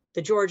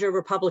the Georgia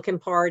Republican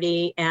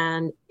Party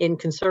and in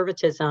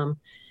conservatism?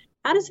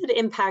 How does it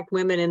impact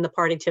women in the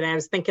party today? I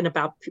was thinking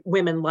about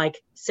women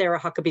like Sarah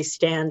Huckabee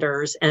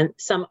Sanders and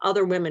some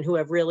other women who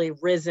have really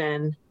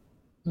risen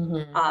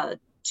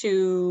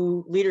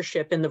to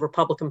leadership in the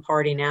Republican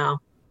Party now.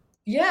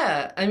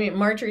 Yeah, I mean,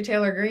 Marjorie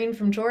Taylor Greene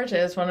from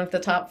Georgia is one of the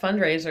top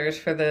fundraisers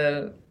for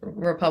the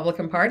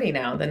Republican Party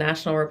now, the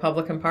National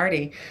Republican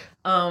Party.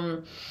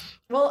 Well,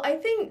 I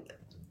think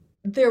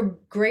their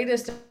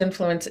greatest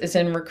influence is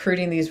in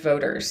recruiting these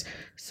voters.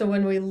 So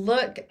when we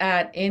look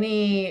at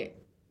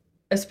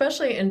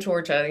especially in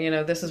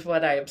Georgia, this is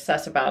what I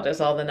obsess about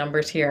is all the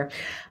numbers here.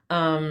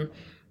 You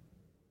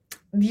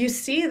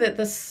see that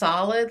the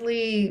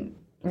solidly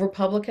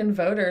Republican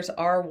voters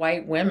are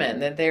white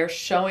women, that they're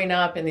showing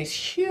up in these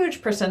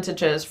huge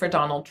percentages for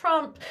Donald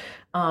Trump,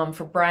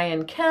 for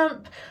Brian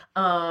Kemp,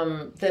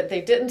 that they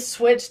didn't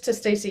switch to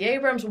Stacey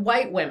Abrams.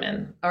 White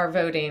women are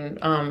voting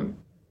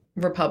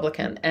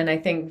Republican. And I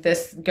think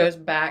this goes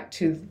back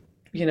to,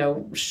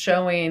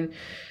 showing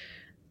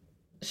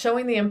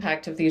the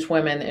impact of these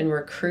women in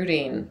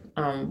recruiting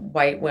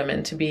white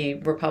women to be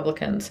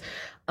Republicans.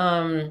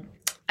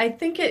 I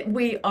think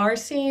we are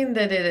seeing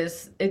that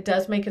it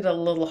does make it a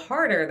little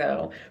harder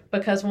though,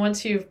 because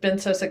once you've been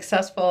so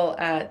successful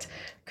at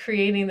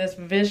creating this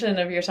vision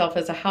of yourself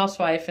as a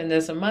housewife and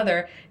as a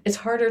mother, it's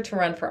harder to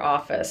run for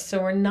office.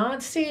 So we're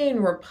not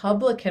seeing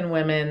Republican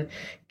women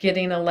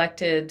getting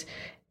elected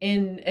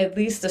in, at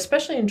least,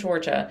 especially in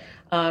Georgia,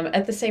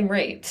 at the same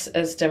rates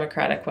as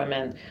Democratic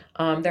women.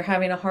 They're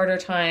having a harder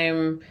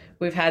time.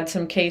 We've had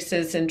some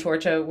cases in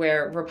Georgia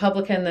where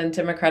Republican and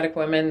Democratic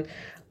women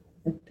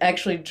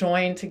actually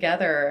joined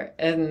together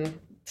in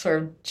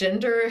sort of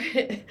gender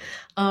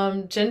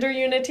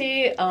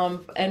unity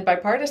and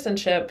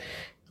bipartisanship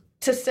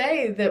to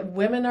say that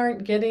women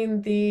aren't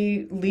getting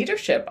the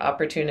leadership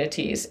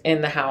opportunities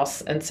in the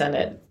House and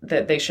Senate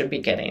that they should be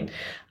getting.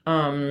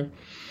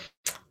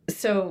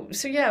 So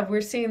yeah,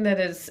 we're seeing that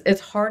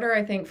it's harder,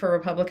 I think, for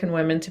Republican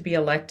women to be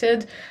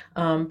elected,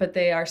 but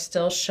they are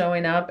still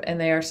showing up, and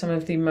they are some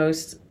of the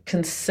most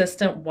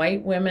consistent.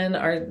 White women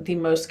are the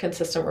most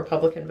consistent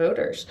Republican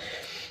voters.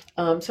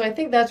 So I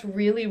think that's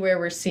really where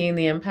we're seeing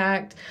the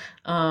impact.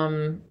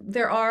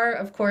 There are,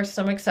 of course,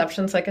 some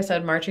exceptions. Like I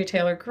said, Marjorie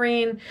Taylor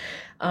Greene,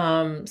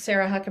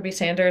 Sarah Huckabee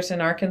Sanders in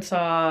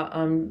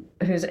Arkansas,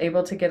 who's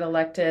able to get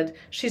elected.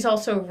 She's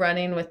also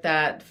running with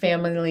that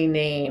family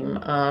name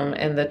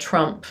and the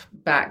Trump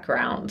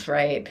background,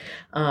 right?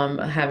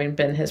 Having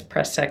been his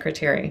press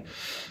secretary.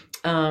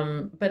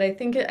 But I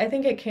think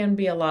it can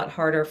be a lot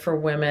harder for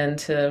women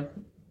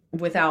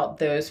without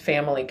those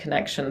family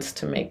connections,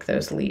 to make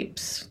those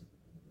leaps.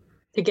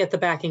 To get the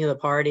backing of the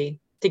party,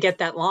 to get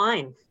that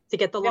line, to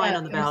get the line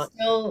on the ballot.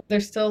 They're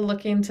still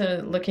looking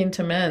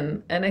to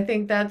men. And I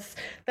think that's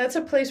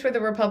a place where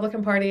the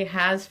Republican Party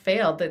has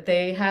failed, that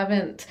they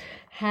haven't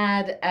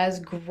had as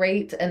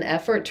great an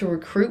effort to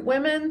recruit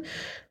women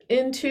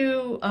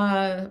into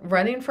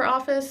running for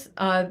office.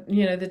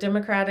 The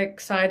Democratic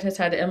side has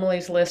had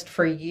Emily's List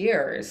for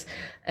years,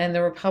 and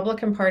the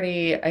Republican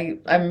Party,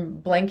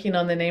 I'm blanking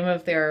on the name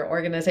of their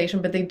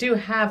organization, but they do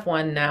have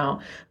one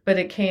now, but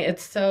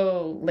it's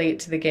so late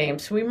to the game.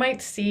 So we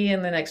might see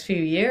in the next few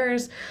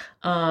years,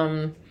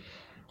 but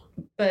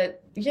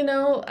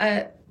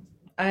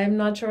I'm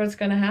not sure what's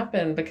going to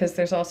happen, because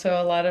there's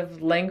also a lot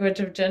of language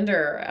of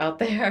gender out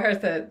there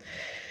that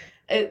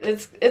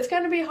it's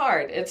going to be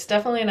hard. It's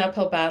definitely an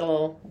uphill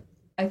battle.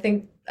 I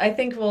think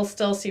we'll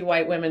still see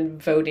white women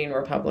voting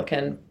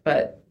Republican,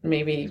 but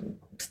maybe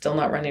still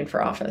not running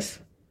for office.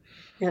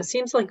 Yeah, it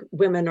seems like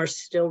women are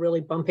still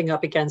really bumping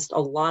up against a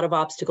lot of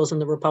obstacles in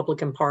the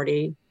Republican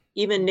Party.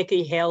 Even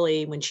Nikki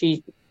Haley, when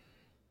she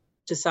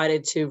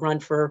decided to run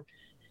for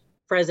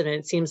president,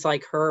 it seems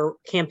like her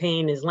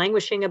campaign is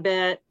languishing a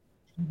bit.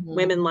 Mm-hmm.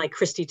 Women like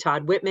Christy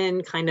Todd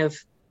Whitman,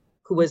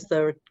 who was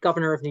the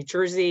governor of New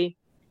Jersey,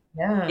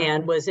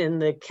 and was in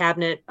the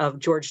cabinet of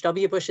George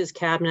W. Bush's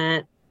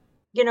cabinet.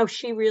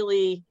 She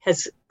really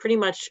has pretty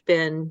much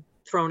been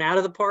thrown out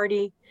of the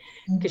party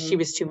because she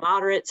was too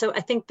moderate. So I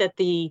think that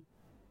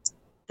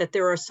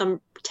there are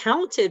some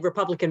talented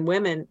Republican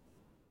women,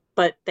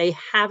 but they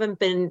haven't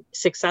been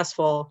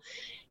successful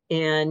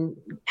in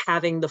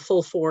having the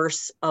full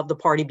force of the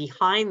party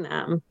behind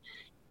them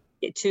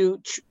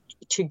to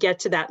get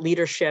to that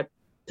leadership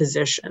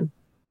position.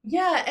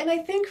 Yeah, and I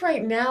think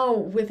right now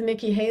with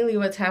Nikki Haley,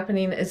 what's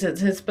happening is it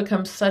has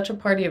become such a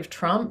party of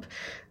Trump.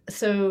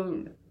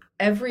 So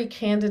every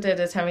candidate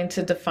is having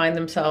to define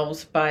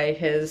themselves by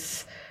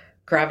his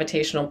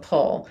gravitational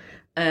pull.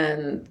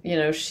 And,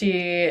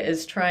 she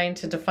is trying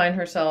to define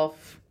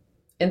herself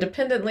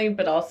independently,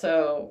 but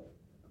also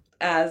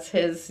as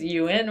his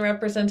UN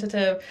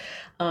representative.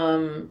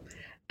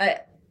 I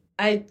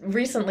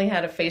recently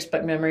had a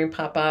Facebook memory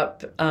pop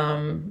up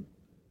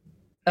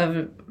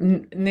of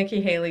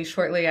Nikki Haley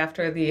shortly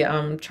after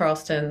the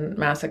Charleston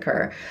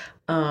massacre,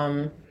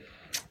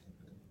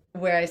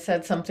 where I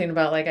said something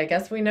about, I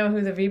guess we know who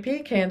the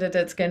VP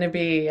candidate's going to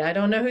be. I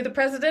don't know who the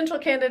presidential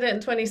candidate in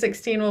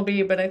 2016 will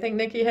be, but I think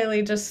Nikki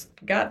Haley just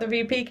got the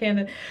VP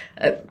candidate.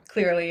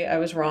 Clearly, I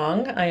was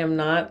wrong. I am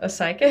not a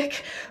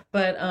psychic,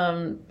 but,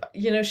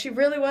 she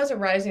really was a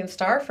rising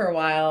star for a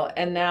while,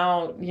 and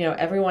now,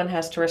 everyone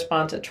has to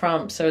respond to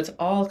Trump, so it's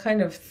all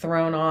kind of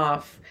thrown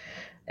off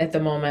at the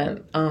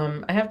moment.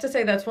 I have to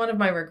say that's one of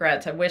my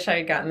regrets. I wish I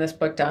had gotten this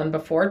book done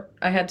before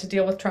I had to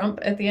deal with Trump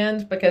at the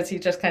end, because he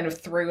just kind of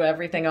threw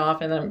everything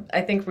off. And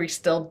I think we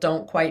still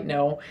don't quite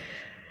know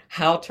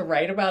how to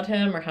write about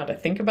him or how to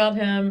think about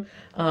him.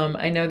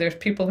 I know there's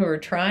people who are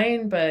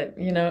trying, but,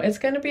 it's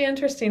going to be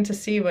interesting to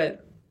see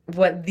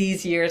what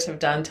these years have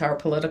done to our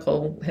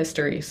political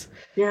histories.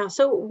 Yeah.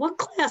 So what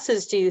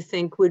classes do you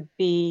think would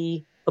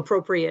be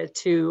appropriate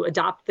to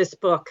adopt this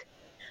book?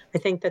 I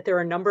think that there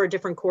are a number of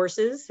different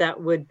courses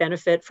that would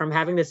benefit from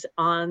having this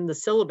on the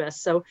syllabus.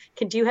 So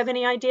do you have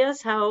any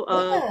ideas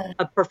how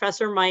a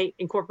professor might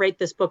incorporate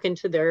this book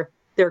into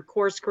their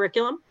course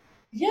curriculum?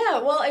 Yeah,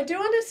 well, I do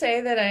want to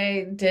say that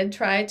I did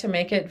try to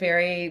make it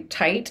very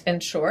tight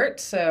and short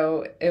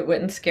so it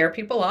wouldn't scare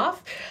people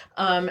off.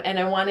 And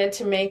I wanted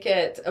to make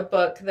it a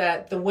book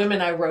that the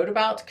women I wrote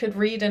about could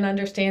read and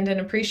understand and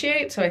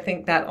appreciate. So I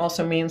think that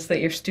also means that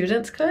your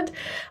students could.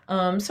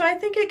 So I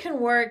think it can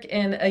work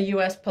in a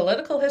U.S.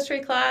 political history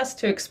class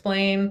to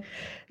explain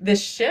the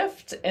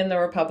shift in the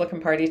Republican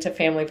Party to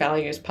family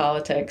values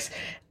politics.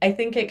 I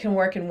think it can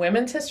work in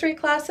women's history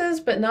classes,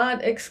 but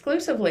not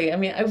exclusively. I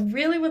mean, I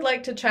really would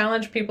like to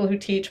challenge people who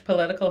teach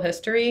political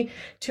history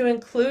to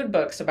include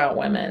books about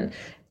women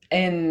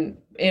in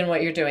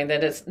what you're doing,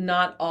 that it's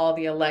not all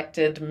the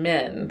elected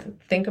men.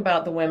 Think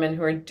about the women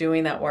who are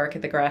doing that work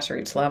at the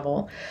grassroots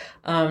level.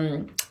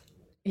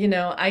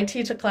 I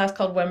teach a class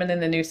called Women in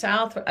the New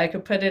South. I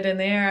could put it in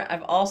there.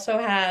 I've also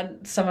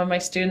had some of my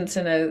students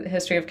in a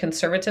history of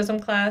conservatism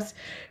class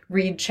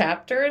read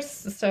chapters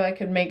so I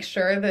could make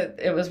sure that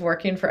it was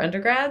working for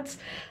undergrads.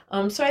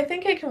 So I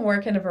think it can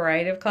work in a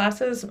variety of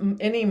classes.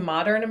 Any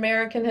modern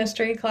American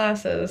history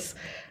classes,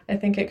 I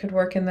think it could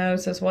work in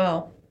those as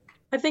well.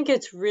 I think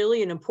it's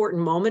really an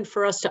important moment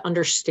for us to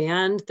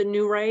understand the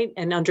new right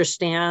and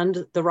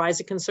understand the rise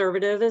of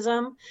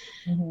conservatism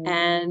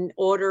in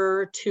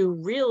order to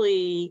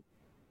really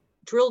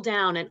drill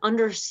down and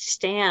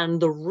understand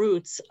the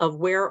roots of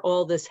where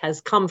all this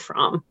has come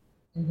from,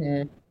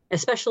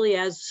 especially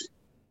as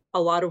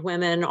a lot of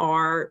women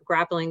are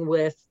grappling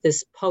with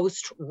this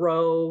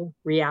post-Roe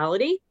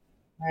reality.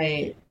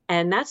 Right.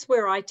 And that's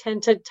where I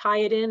tend to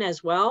tie it in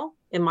as well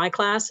in my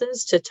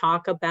classes, to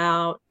talk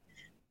about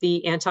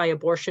the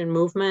anti-abortion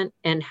movement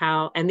and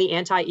the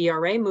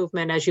anti-ERA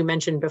movement, as you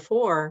mentioned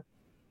before,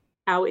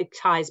 how it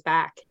ties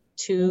back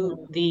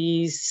to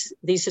these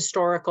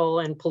historical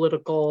and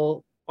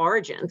political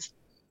origins.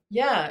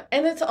 Yeah,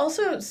 and it's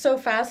also so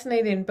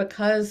fascinating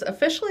because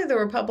officially the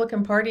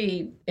Republican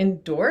Party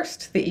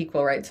endorsed the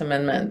Equal Rights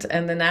Amendment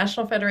and the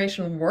National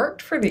Federation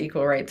worked for the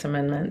Equal Rights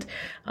Amendment.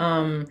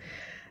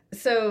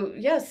 So,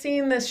 yeah,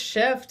 seeing this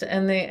shift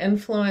and the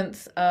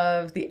influence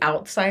of the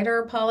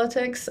outsider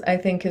politics, I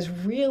think, is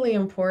really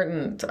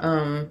important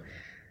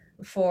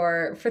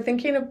for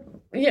thinking of,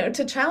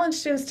 to challenge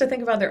students to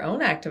think about their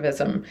own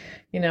activism.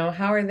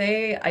 How are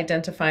they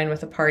identifying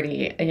with the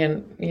party?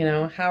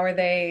 And, how are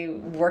they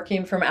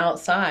working from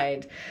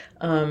outside?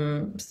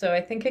 So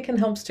I think it can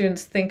help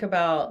students think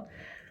about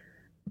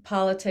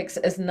politics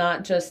as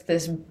not just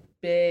this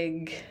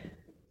big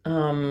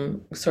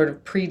sort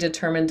of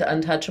predetermined,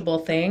 untouchable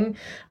thing,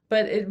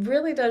 but it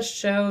really does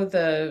show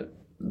the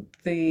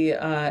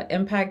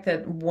impact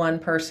that one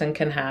person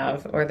can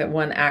have or that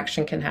one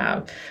action can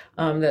have,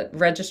 that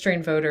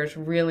registering voters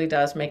really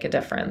does make a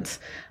difference.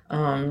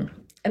 And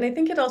I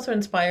think it also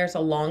inspires a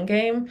long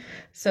game.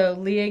 So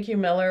Lee Ague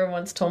Miller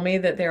once told me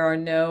that there are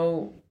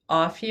no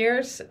off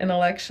years in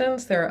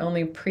elections, there are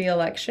only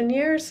pre-election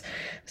years.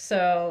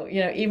 So,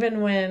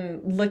 even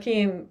when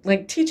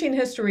teaching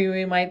history,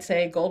 we might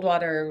say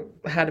Goldwater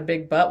had a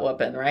big butt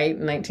whooping, right,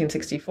 in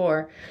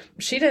 1964.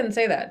 She didn't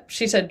say that.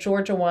 She said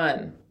Georgia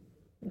won.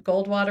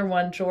 Goldwater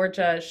won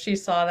Georgia. She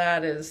saw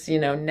that as,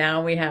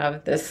 now we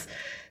have this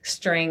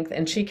strength,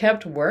 and she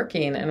kept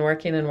working and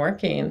working and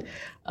working.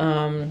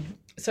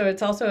 So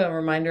it's also a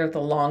reminder of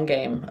the long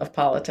game of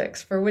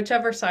politics for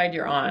whichever side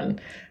you're on,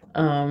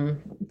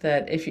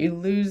 that if you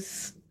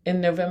lose in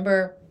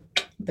November,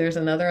 there's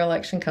another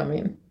election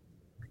coming.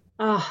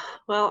 Well,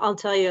 I'll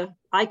tell you,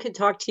 I could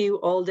talk to you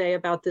all day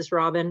about this,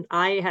 Robin.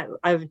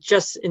 I've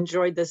just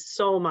enjoyed this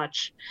so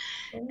much.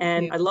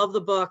 I love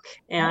the book,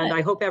 and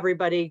I hope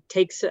everybody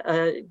takes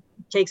a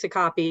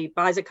copy,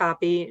 buys a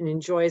copy, and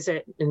enjoys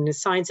it and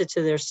assigns it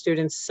to their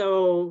students.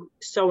 So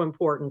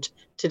important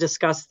to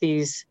discuss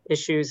these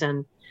issues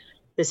and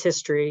this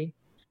history.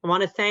 I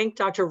want to thank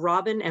Dr.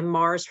 Robin M.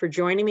 Morris for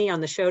joining me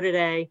on the show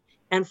today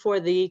and for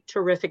the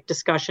terrific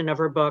discussion of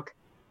her book,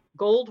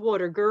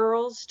 Goldwater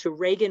Girls to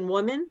Reagan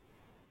Women,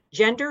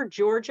 Gender,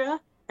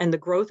 Georgia, and the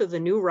Growth of the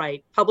New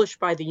Right, published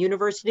by the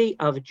University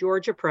of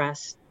Georgia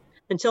Press.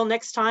 Until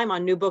next time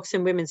on New Books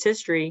in Women's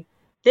History,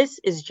 this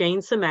is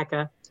Jane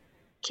Semeka.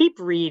 Keep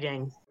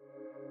reading.